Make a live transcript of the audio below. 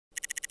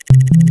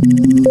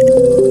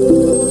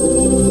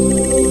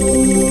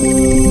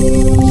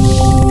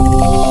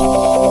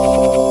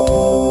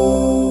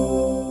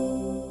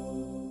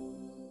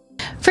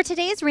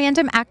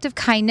random act of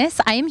kindness,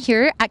 I am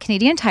here at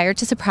Canadian Tire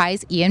to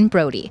surprise Ian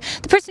Brodie.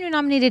 The person who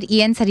nominated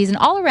Ian said he's an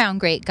all-around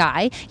great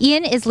guy.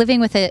 Ian is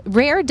living with a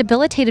rare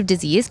debilitative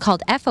disease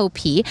called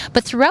FOP,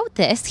 but throughout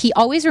this, he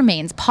always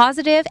remains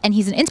positive and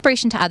he's an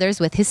inspiration to others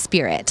with his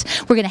spirit.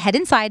 We're going to head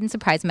inside and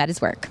surprise him at his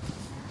work.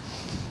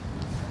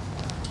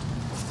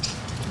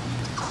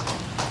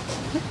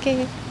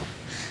 Okay.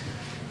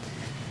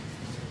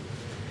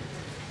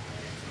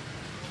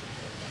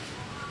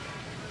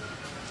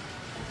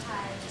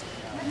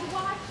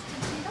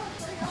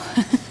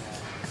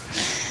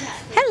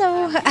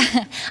 Hello.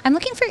 I'm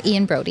looking for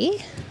Ian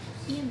Brodie.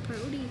 Ian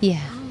Brodie?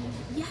 Yeah.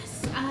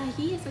 Yes,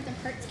 he is at the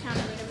parts counter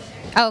right over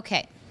there.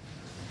 Okay.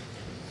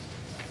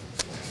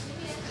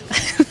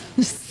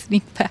 Just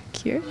sneak back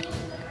here.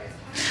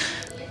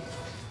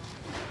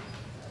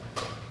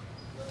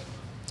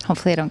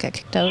 Hopefully I don't get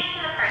kicked out.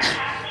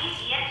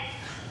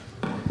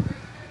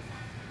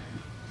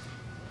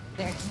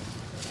 There.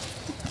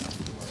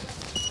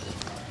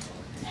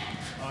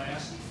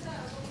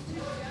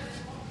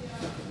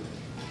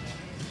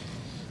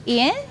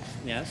 Ian?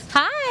 Yes.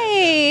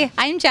 Hi,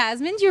 I'm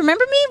Jasmyn. Do you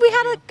remember me? We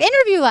had an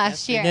interview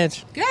last year.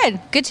 Yes, we did.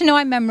 Good to know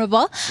I'm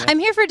memorable. Yep. I'm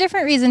here for a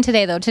different reason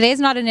today, though. Today's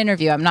not an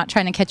interview. I'm not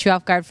trying to catch you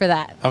off guard for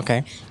that.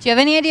 Okay. Do you have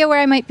any idea where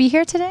I might be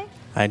here today?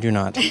 I do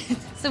not.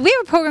 So we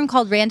have a program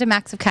called Random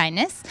Acts of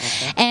Kindness,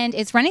 and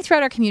it's running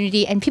throughout our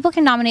community, and people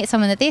can nominate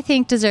someone that they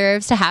think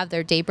deserves to have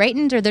their day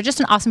brightened, or they're just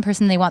an awesome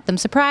person they want them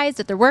surprised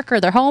at their work or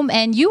their home,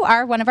 and you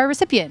are one of our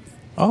recipients.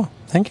 Oh,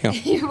 thank you.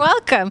 You're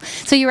welcome.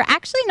 So you were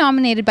actually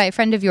nominated by a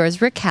friend of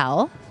yours,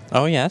 Raquel.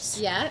 Oh, yes.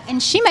 Yeah,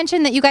 and she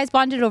mentioned that you guys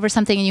bonded over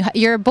something, and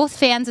you're both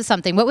fans of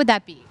something. What would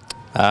that be?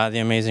 The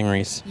Amazing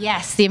Race.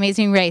 Yes, the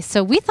Amazing Race.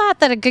 So we thought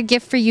that a good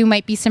gift for you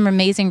might be some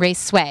Amazing Race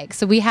swag.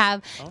 So we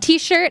have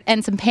t-shirt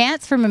and some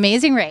pants from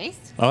Amazing Race.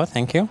 Oh,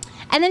 thank you.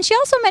 And then she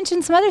also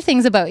mentioned some other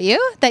things about you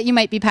that you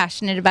might be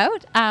passionate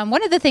about.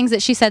 One of the things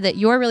that she said that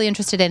you're really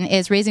interested in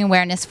is raising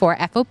awareness for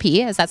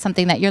FOP, as that's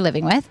something that you're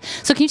living with.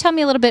 So can you tell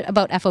me a little bit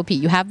about FOP?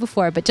 You have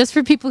before, but just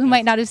for people who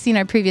might not have seen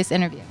our previous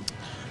interview.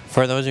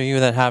 For those of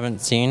you that haven't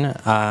seen,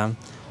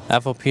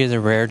 FOP is a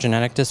rare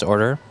genetic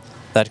disorder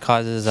that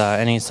causes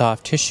any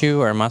soft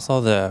tissue or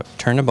muscle to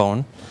turn to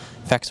bone.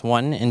 Affects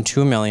 1 in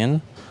 2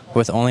 million,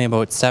 with only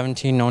about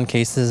 17 known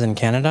cases in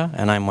Canada,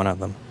 and I'm one of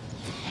them.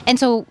 And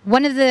so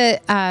one of the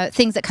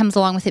things that comes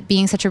along with it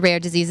being such a rare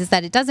disease is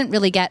that it doesn't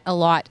really get a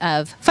lot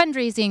of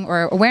fundraising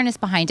or awareness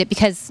behind it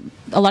because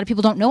a lot of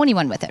people don't know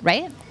anyone with it,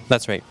 right?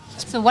 That's right.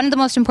 So one of the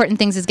most important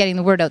things is getting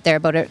the word out there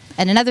about it.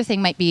 And another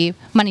thing might be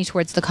money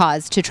towards the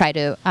cause to try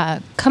to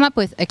come up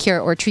with a cure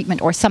or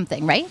treatment or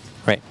something, right?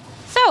 Right.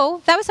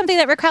 So that was something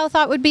that Raquel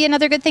thought would be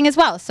another good thing as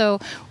well. So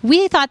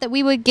we thought that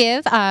we would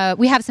give,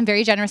 we have some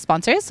very generous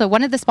sponsors. So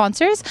one of the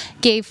sponsors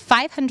gave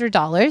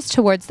 $500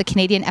 towards the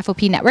Canadian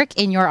FOP network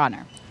in your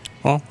honor.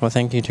 Well,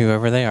 thank you to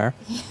whoever they are,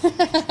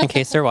 in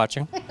case they're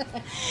watching.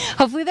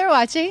 Hopefully they're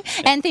watching.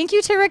 And thank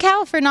you to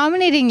Raquel for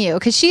nominating you,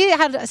 because she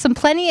had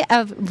plenty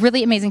of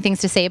really amazing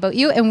things to say about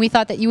you, and we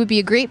thought that you would be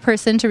a great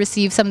person to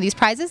receive some of these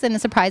prizes and a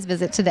surprise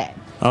visit today.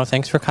 Oh,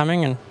 thanks for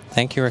coming, and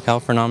thank you, Raquel,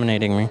 for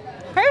nominating me.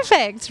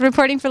 Perfect.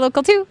 Reporting for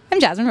Local 2, I'm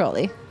Jasmyn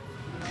Rowley.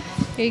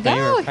 Here you go.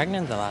 You were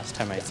pregnant the last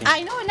time I seen you.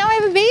 I know, and now I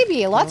have a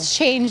baby. Lots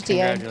changed,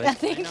 Ian.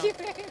 Congratulations. Thank you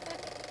very much.